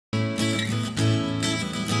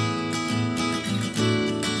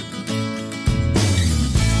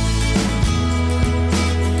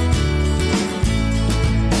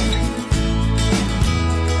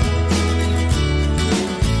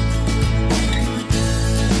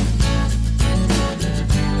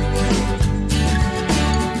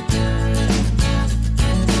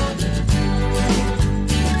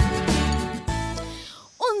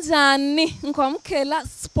Munjani Nkwamkela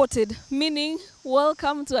Spotted, meaning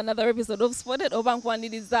welcome to another episode of Spotted.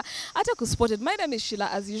 Obankwanidiza Ataku Spotted. My name is Sheila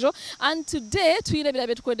as usual, and today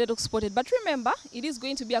Spotted. But remember, it is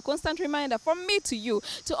going to be a constant reminder from me to you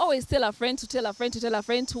to always tell a friend, to tell a friend, to tell a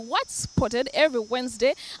friend to watch Spotted every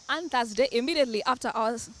Wednesday and Thursday immediately after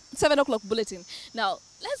our 7 o'clock bulletin. Now,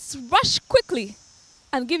 let's rush quickly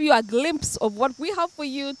and give you a glimpse of what we have for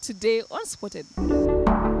you today on Spotted.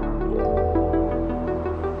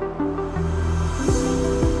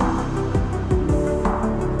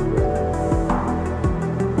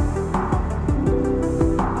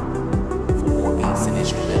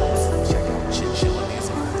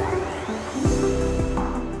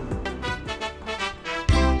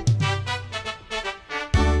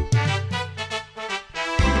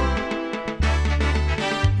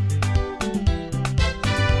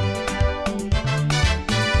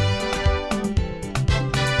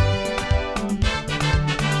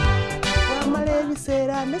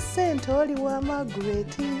 Oli wa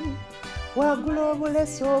Magureti wagula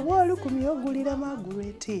obuleso obwolukumi ogulira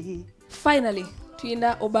Magureti. Finally,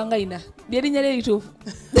 tuina Obangaina.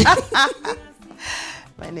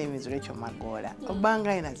 My name is Racheal Magola.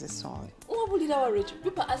 Obangaina is a song. Racheal?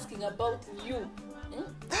 People are asking about you.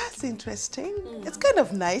 That's interesting. It's kind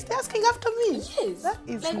of nice. They're asking after me. Yes. That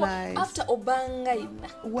is like nice. After Obangaina.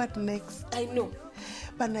 What next? I know.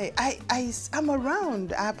 But I'm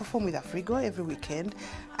around. I perform with Afrigo every weekend.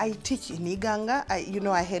 I teach in Iganga.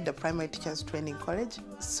 I head the primary teachers training college.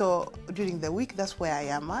 So during the week, that's where I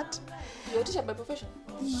am at. You're a teacher by profession?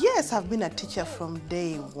 Yes, I've been a teacher from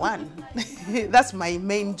day one. That's my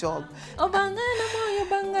main job. Obangaina.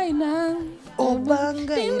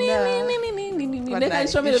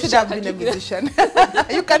 You should have been a musician.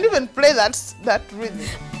 You can even play that rhythm.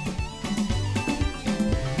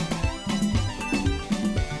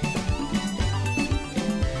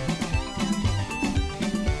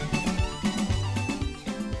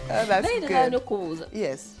 Oh, that's good.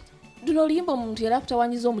 Yes. Do you know muntu yali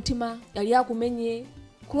akutawanyiza omutima yali akumenye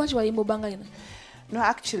kulwaki wayimba Obangaina? No,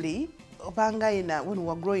 actually, Obangaina, when we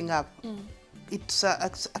were growing up, it's a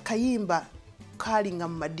kayimba kalinga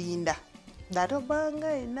madinda. That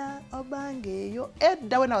Obangaina, Obangeyo,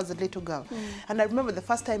 Edda when I was a little girl. And I remember the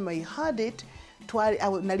first time I heard it,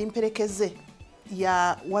 nalimperekeze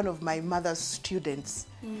ya one of my mother's students.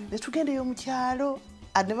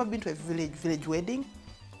 I'd never been to a village wedding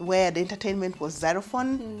where the entertainment was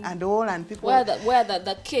xylophone and all, and people where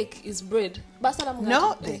the cake is bread.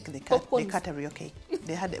 No, they cut a real cake.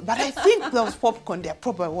 They had, but I think there was popcorn. There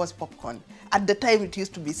probably was popcorn. At the time, it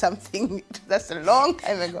used to be something. That's a long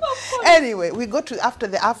time ago. Anyway, we got to after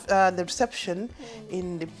the reception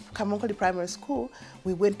in the Kamonkoli Primary School.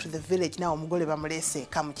 We went to the village. Now Mugole Bamulese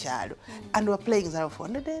Kamuchalo, and we were playing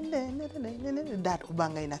xylophone. That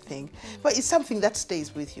Obangaina thing, but it's something that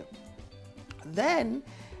stays with you. Then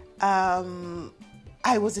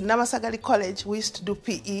I was in Namasagali College. We used to do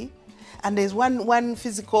PE, and there's one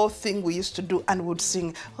physical thing we used to do, and would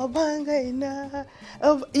sing Obangaina.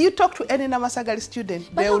 You talk to any Namasagali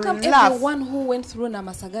student, but they how will come laugh. Everyone who went through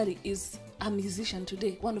Namasagali is a musician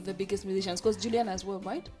today, one of the biggest musicians, because Juliana as well,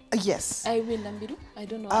 right? Yes. Irene Nambiru? I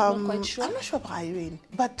don't know, I'm not quite sure. I'm not sure about Irene,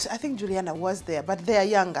 but I think Juliana was there, but they are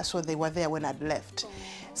younger, so they were there when I'd left.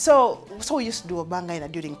 So we used to do Obangaina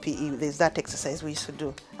during PE. There's that exercise we used to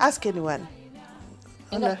do. Ask anyone.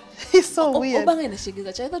 No, it's so weird. Obangaina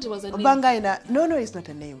Shigizachi, I thought it was a name. Obangaina, no, it's not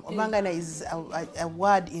a name. Obangaina is a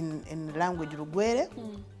word in language Rugwere,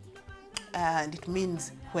 and it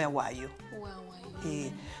means where were you? Where were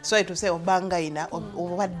you? So it will say Obangaina, or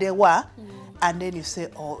what they were, and then you say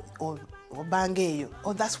Obangeyo,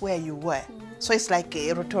 or that's where you were. So it's like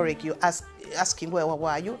a rhetoric. You asking where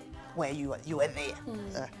were you? Where you were there.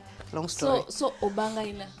 Long story. So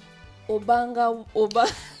Obangaina. Obangeyo,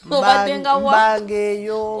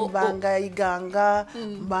 Mbanga Iganga,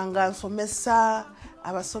 Mbanga Nsomesa,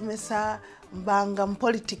 Abasomesa, Mbanga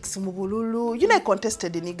politics Mubululu. You know, I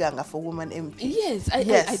contested in Iganga for woman MP. Yes, I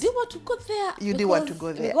did want to go there. You did want to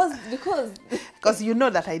go there. Because you know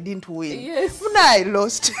that I didn't win. Yes. No, I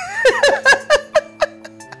lost.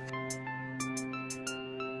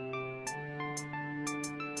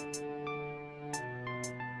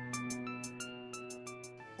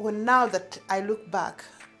 Well, now that I look back,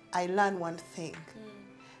 I learned one thing.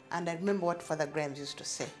 And I remember what Father Graham used to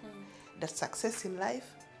say, that success in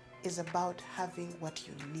life is about having what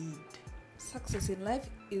you need. Success in life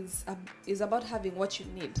is about having what you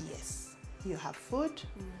need. Yes. You have food,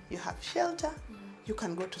 you have shelter, you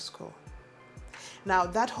can go to school. Now,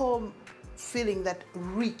 that whole feeling that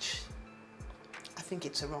rich, think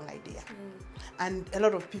it's a wrong idea. And a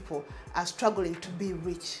lot of people are struggling to be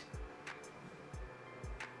rich.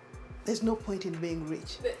 There's no point in being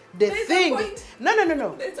rich. The thing,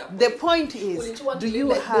 no. The point is, do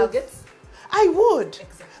you have? I would,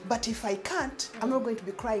 but if I can't, I'm not going to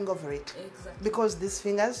be crying over it. Because these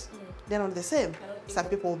fingers, they're not the same. Some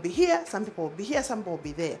people will be here, some people will be here, some people will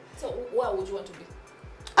be there. So where would you want to be?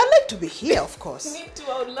 I'd like to be here, of course. Me too,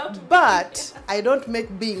 I would love to be But I don't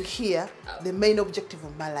make being here the main objective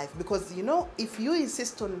of my life. Because, you know, if you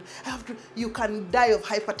insist on, you can die of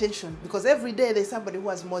hypertension. Because every day there's somebody who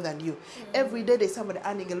has more than you. Every day there's somebody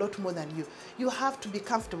earning a lot more than you. You have to be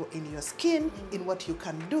comfortable in your skin, in what you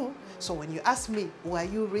can do. So when you ask me, were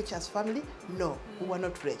you rich as family? No, we were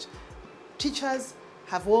not rich. Teachers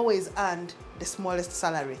have always earned the smallest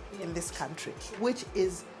salary in this country, which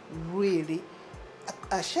is really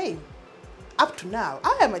a shame. Up to now,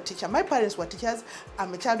 I am a teacher. My parents were teachers.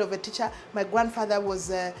 I'm a child of a teacher. My grandfather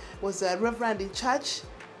was a reverend in church,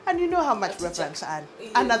 and you know how much reverends earn.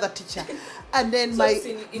 Another teacher, and then so it's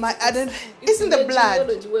in the blood.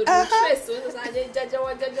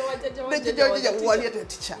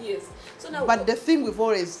 Yes. So now, but the thing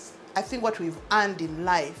I think what we've earned in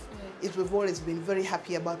life is we've always been very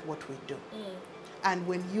happy about what we do. And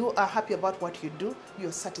when you are happy about what you do,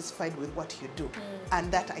 you're satisfied with what you do.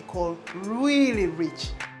 And that I call really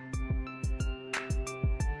rich.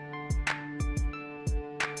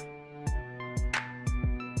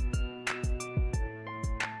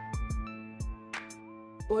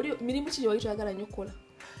 Oh,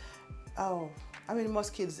 I mean,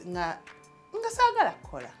 most kids nga sagala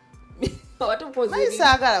kola.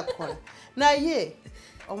 Sagala kola. Na ye.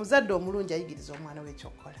 Omuzadde omulungi ayigiriza omwana we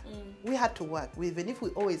ekyokukola. We had to work, even if we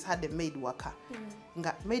always had a maid worker.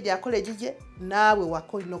 Nga maid akola egigye, naawe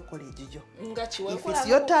wako olina okukola egigyo. If it's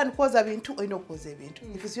your turn kwoza bintu, olina okwoza ebintu.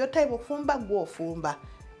 If it's your time okufumba, gwe ofumba.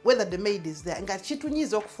 Whether the maid is there. Nga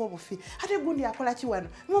kitunyiza okufa obufi. Ate gundi akola ki wano?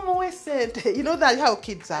 Mumuwe sente. You know that how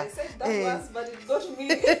kids are. I said that once, but it got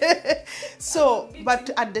me. So, but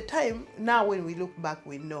at the time, now when we look back,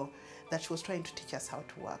 we know that she was trying to teach us how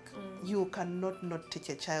to work. You cannot not teach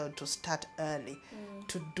a child to start early,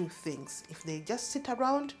 to do things. If they just sit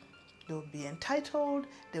around, they'll be entitled,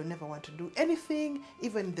 they'll never want to do anything.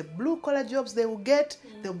 Even the blue-collar jobs they will get,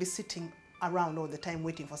 they'll be sitting around all the time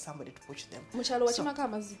waiting for somebody to push them.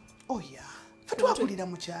 Oh yeah. Fatwakulira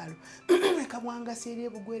mu kyalo. Kabwanga serie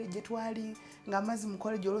bugwere gye twali ng'amazzi mu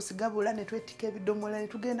college olosi gabula ne twetika ebidomola ne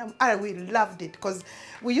tugenda. We loved it because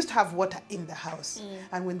we used to have water in the house.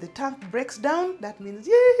 And when the tank breaks down, that means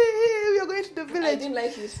we are going to the village. I didn't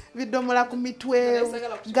like it. Bidomola ku mitwe,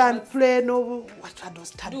 gunplay, no, what are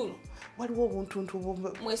those tadpoles? What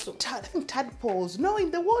tadpoles? No,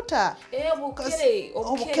 in the water.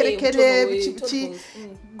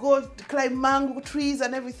 Go climb mango trees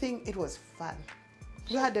and everything. It was fun.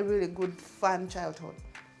 You had a really good, fun childhood.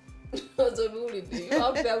 You have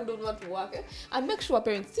to want to work. And make sure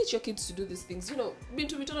parents teach your kids to do these things. You know,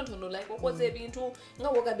 like what was they being to in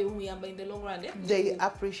the long run. They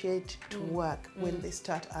appreciate to work when they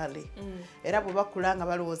start early. Era bwe bakulanga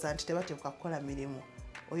balowooza nti tebateekwa kukola mirimu.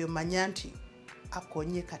 Oyo manya nti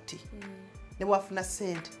akonye kati. Ne bwafuna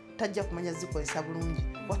ssente tajja kumanya zikozesa bulungi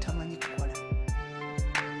watamanyi kukola.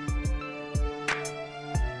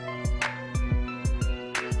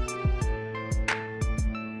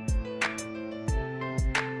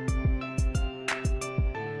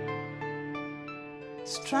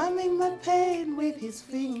 Strumming my pain with his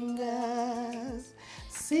fingers,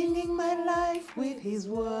 singing my life with his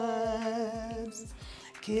words,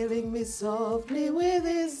 killing me softly with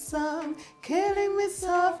his song, killing me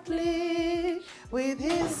softly with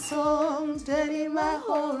his songs, telling my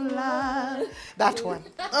whole life. That one.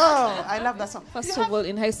 Oh, I love that song. First of all,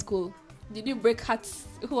 in high school, did you break hearts?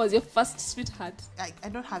 Who was your first sweetheart? I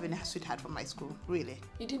don't have any sweetheart from my school, really.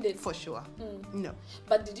 You didn't? For sure. No.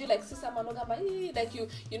 But did you like see someone like you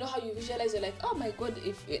know how you visualize? You're like, oh my God,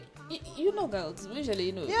 if it, you know, girls usually,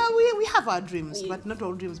 you know. Yeah, we have our dreams, but not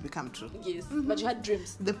all dreams become true. Yes, but you had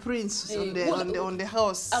dreams. The prince on the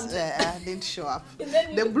house didn't show up.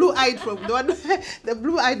 The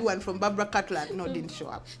blue-eyed one from Barbara Cutler didn't show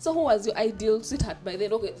up. So who was your ideal sweetheart by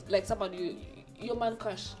then? Okay, like someone your man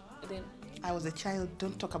crush then. I was a child.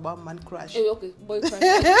 Don't talk about man crush. Okay, boy crush.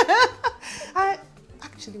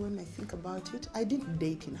 Actually, when I think about it, I didn't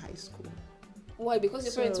date in high school. Why? Because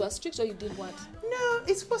your parents were strict, or you didn't want? No,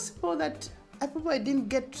 it's possible that I probably didn't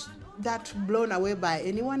get that blown away by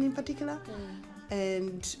anyone in particular,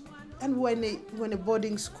 and when a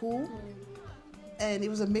boarding school, and it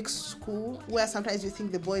was a mixed school where sometimes you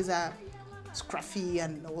think the boys are scruffy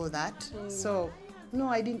and all that. So no,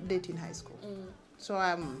 I didn't date in high school. So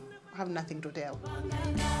I have nothing to tell.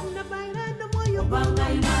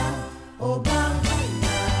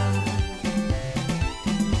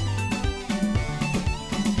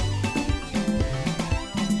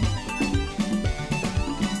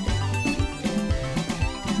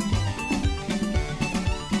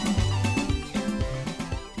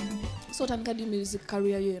 So tankadi music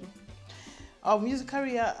career yenu? Our music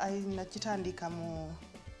career nachitandika mu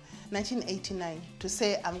 1989 to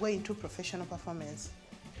say I'm going into professional performance.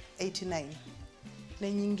 89.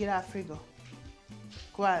 Nenyingira Afrigo.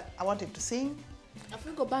 I wanted to sing.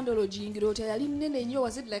 Afrigo band or jingiro yali nene nyo,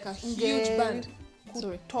 was it like a huge band?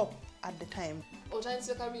 Sorry, top at the time. Or time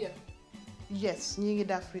your career? Yes,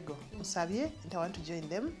 Nyingira Afrigo. Usabye, and I want to join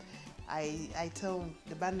them. I tell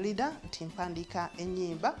the band leader, Tim Pandika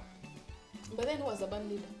Enyimba. But then who was the band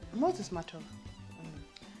leader? Moses Matov.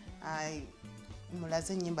 I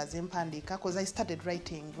mulaze nyimba zempandika because I started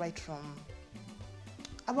writing right from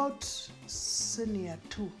about senior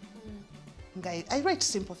 2. I write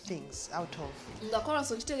simple things out of. The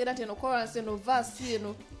chorus no chorus no verse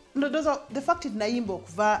no. No, those are the fact is naimba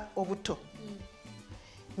okuva obuto.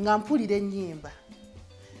 Nga mpulira ennyimba.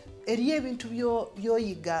 Eriyo ebintu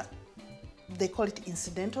byoyiga, they call it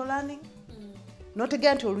incidental learning. Not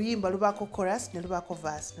again to oluyimba lubako chorus ne lubako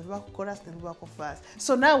verse, ne lubako chorus ne lubako verse.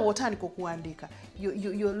 So now wotandika okuwandika,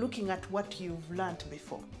 you're looking at what you've learned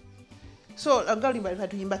before. So angalimba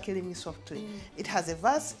tuyimba Kelemi softly. It has a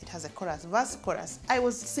verse, it has a chorus, verse, chorus. I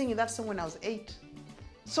was singing that song when I was 8.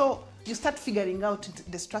 So you start figuring out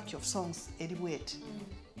the structure of songs anyway.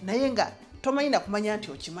 Naye nga tomanyina kumanya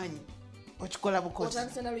nti okimanyi okikola bukozi.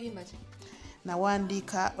 Otansena luyimba ki?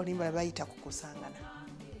 Nawandika oluyimba bayita kukusangana.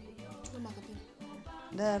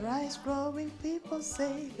 The rice growing people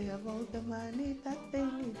say they have all the money that they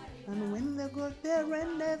need, and when they go there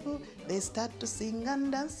rendezvous, they start to sing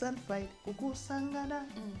and dance and fight. Kukusangana,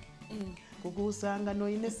 kukusangana,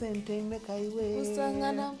 inesente mekaiwe.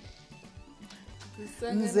 Kusangana,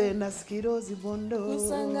 nze nasikiro zibondo.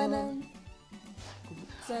 Kusangana,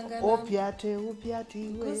 opiate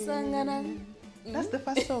upiatiwe. Kusangana. That's the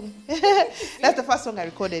first song. That's the first song I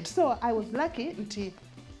recorded. So I was lucky until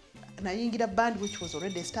Nayingira band which was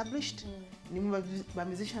already established. My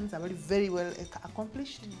musicians are very well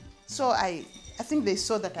accomplished. So I think they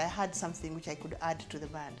saw that I had something which I could add to the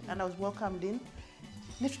band, and I was welcomed in.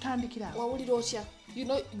 You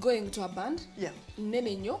know, going to a band, yeah,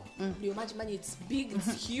 you imagine it's big,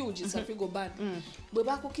 it's huge, it's a frigo band.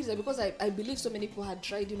 Because I believe so many people had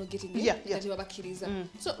tried, getting in.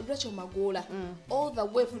 So Racheal Magola, all the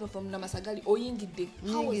way from Namasagali, Oyingide,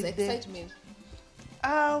 how was the excitement?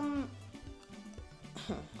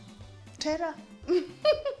 Terror.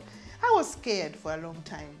 I was scared for a long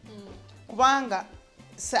time. Kubanga,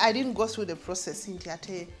 so I didn't go through the process.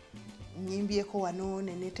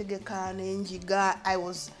 I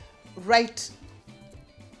was right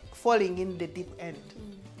falling in the deep end.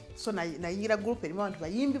 So na group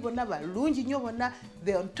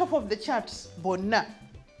they're on top of the charts.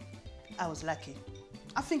 I was lucky.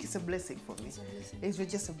 I think it's a blessing for me. It's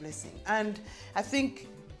just a blessing. And I think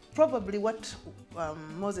probably what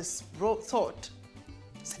Moses thought,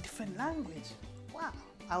 it's a different language. Wow.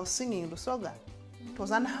 I was singing Lusoga. It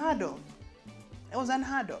was unheard of. It was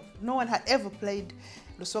unheard of. No one had ever played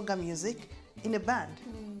Lusoga music in a band.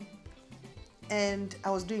 And I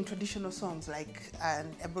was doing traditional songs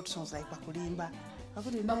and I brought songs like Bakulimba. You've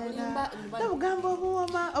been following.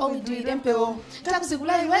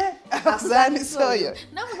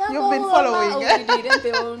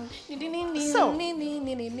 So,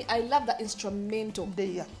 I love the instrumental.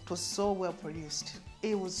 It was so well produced.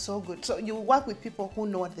 It was so good. So you work with people who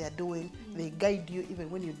know what they are doing. They guide you even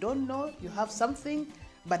when you don't know. You have something,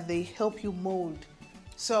 but they help you mold.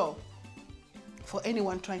 So for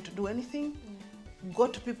anyone trying to do anything, go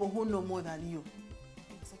to people who know more than you.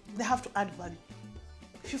 Exactly. They have to add value.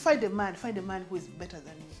 If you find a man who is better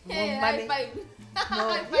than you. More money. High five.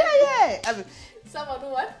 No. Yeah. I mean, someone who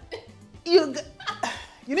what?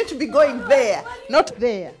 You need to be going there, not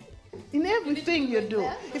there. In everything you do.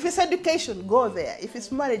 If it's education, go there. If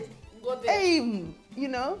it's marriage, go there. Aim,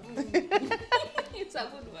 It's a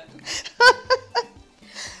good one.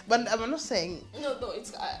 But I'm not saying. No,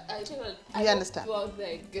 it's I you understand. Go out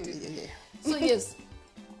there, get it. Yeah. So yes,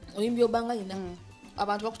 oyimbi obanga ina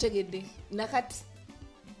abantu bakutegedde nakati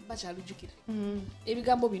bachalujukira.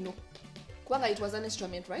 Ebigambo bino kubanga it was an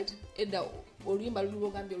instrument, right? Edda oluyimba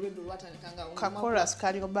lulugambye olweddo lwatandikanga chorus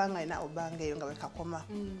kali obanga ina obanga eyo nga bekakoma.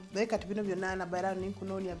 Naye kati bino byonna nabara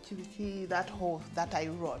ninkunonya biki that I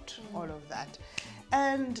wrote, all of that.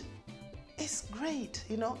 And it's great,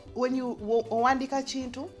 when you wandika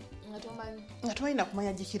chintu nga tobalina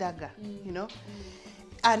kumanya gikiraga, you know.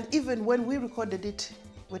 And even when we recorded it,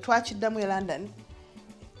 we twakiddamu in London,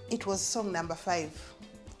 it was song number 5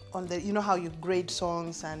 on the, you know how you grade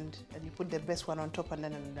songs and you put the best one on top and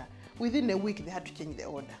then. Within a week, they had to change the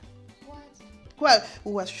order. What? Well,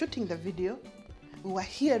 we were shooting the video. We were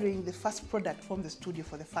hearing the first product from the studio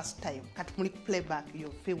for the first time. Katumuli playback, you're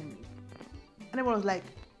filming. And everyone was like,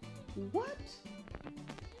 what?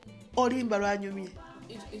 Olimba lwanyumye.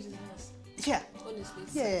 It is nice. Yeah. Honestly.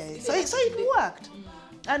 Yeah. So it worked.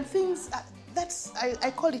 And things,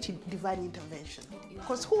 I call it divine intervention.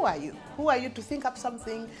 Because who are you? Who are you to think up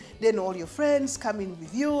something? Then all your friends come in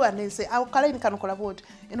with you and then say, "I'll collaborate."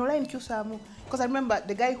 Because I remember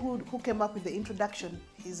the guy who came up with the introduction,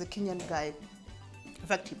 he's a Kenyan guy. In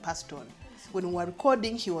fact, he passed on. When we were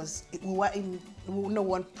recording, we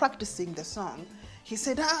were practicing the song. He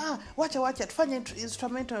said, wacha, tufanye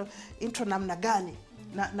instrumental intro namna gani?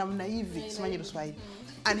 Namna hivi, simanyi Kiswahili.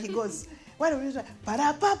 And he goes, why don't we do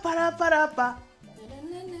parapa, parapa.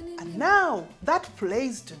 And now that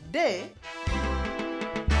plays today.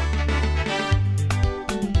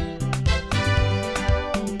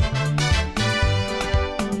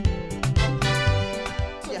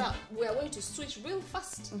 So now we are going to switch real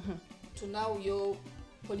fast to now your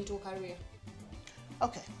political career.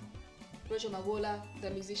 Okay. Racheal Magola, the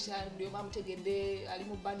musician,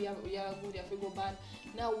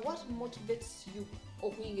 now what motivates you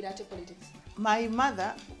of going into politics? My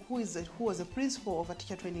mother, who was a principal of a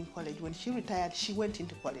teacher training college, when she retired, she went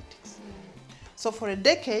into politics. So for a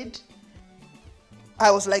decade,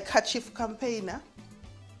 I was like her chief campaigner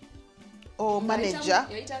or manager.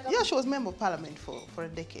 Yeah, she was member of parliament for a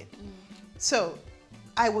decade. So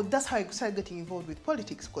that's how I started getting involved with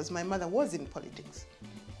politics, because my mother was in politics.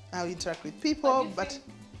 I would interact with people, but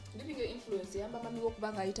do you think your influence a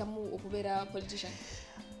politician?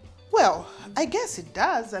 Well, I guess it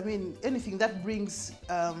does. I mean, anything that brings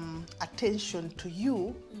attention to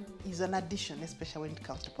you is an addition, especially when it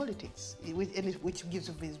comes to politics, which gives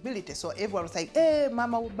you visibility. So everyone was like, "Hey,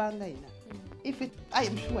 Mama Ubanga ina." I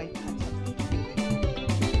am sure it has.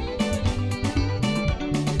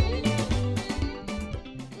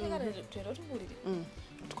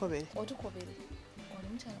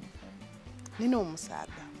 Nino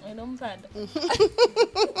omusaadha.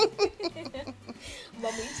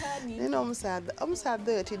 Nino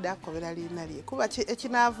omusaadha oyo tidda akobera liina lye kuba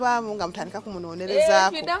ekinaavaamu nga mutandika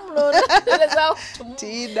kumunonerezaako.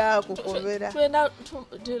 Tidda kukobera.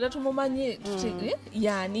 Twenda tumumanye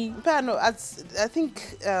yani. Pano, I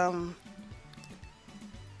think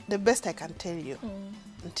the best I can tell you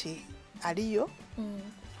nti aliyo.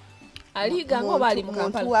 Aliga ngo bali mu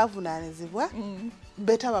Kampala. Muntu avunaanyizibwa.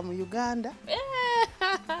 Betaba mu Uganda.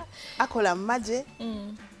 Akola mu magye.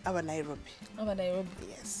 Aba Nairobi.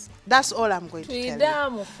 Yes. That's all I'm going to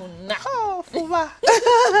tell you. Mufuna. Oh, fuba.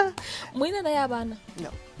 Mwina naye abaana?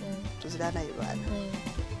 No. Tuzira naye baana.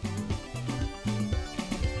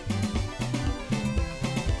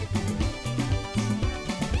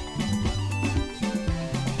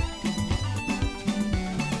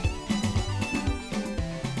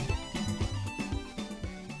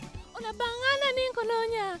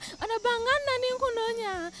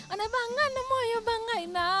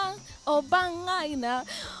 Obangaina.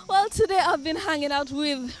 Well, today I've been hanging out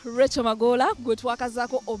with Racheal Magola, Gwetwaka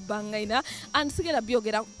Zako Obangaina, and Sigela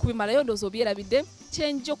Biogera Kumalayo Dozobiera Bide.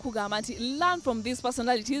 Change Kugamanti. Learn from these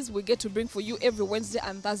personalities we get to bring for you every Wednesday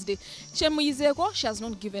and Thursday. Chemuyizeko, she has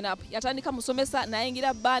not given up. Yatandika musomesa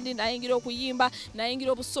naingira bandi naingira okuyimba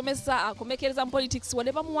naingira obusomesa akomekereza politics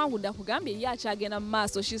whatever muwangunda kugambye yachagena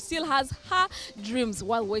maso. She still has her dreams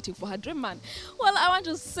while waiting for her dream man. Well, I want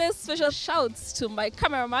to say special shouts to my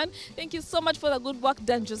cameraman. Thank you so much for the good work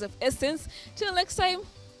done, Joseph Essence. Till next time,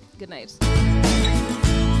 good night.